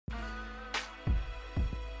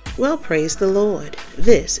Well, praise the Lord.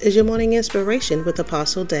 This is your morning inspiration with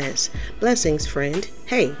Apostle Des. Blessings, friend.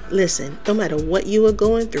 Hey, listen, no matter what you are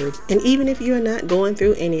going through, and even if you are not going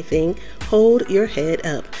through anything, hold your head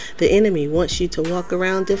up. The enemy wants you to walk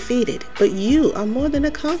around defeated, but you are more than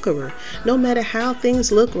a conqueror. No matter how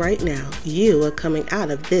things look right now, you are coming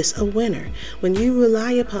out of this a winner. When you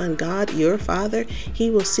rely upon God, your Father, He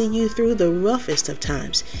will see you through the roughest of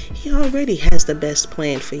times. He already has the best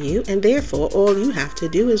plan for you, and therefore all you have to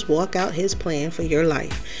do is walk out His plan for your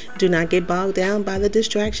life. Do not get bogged down by the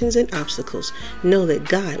distractions and obstacles. Know that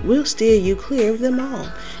God will steer you clear of them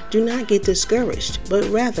all. Do not get discouraged, but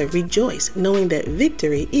rather rejoice, knowing that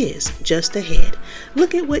victory is just ahead.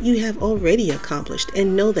 Look at what you have already accomplished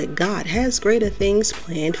and know that God has greater things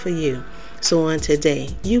planned for you. So on today,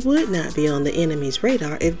 you would not be on the enemy's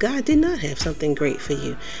radar if God did not have something great for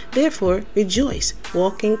you. Therefore, rejoice,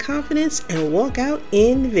 walk in confidence, and walk out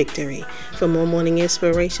in victory. For more morning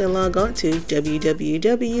inspiration, log on to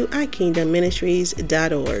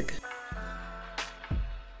www.ikingdomministries.org.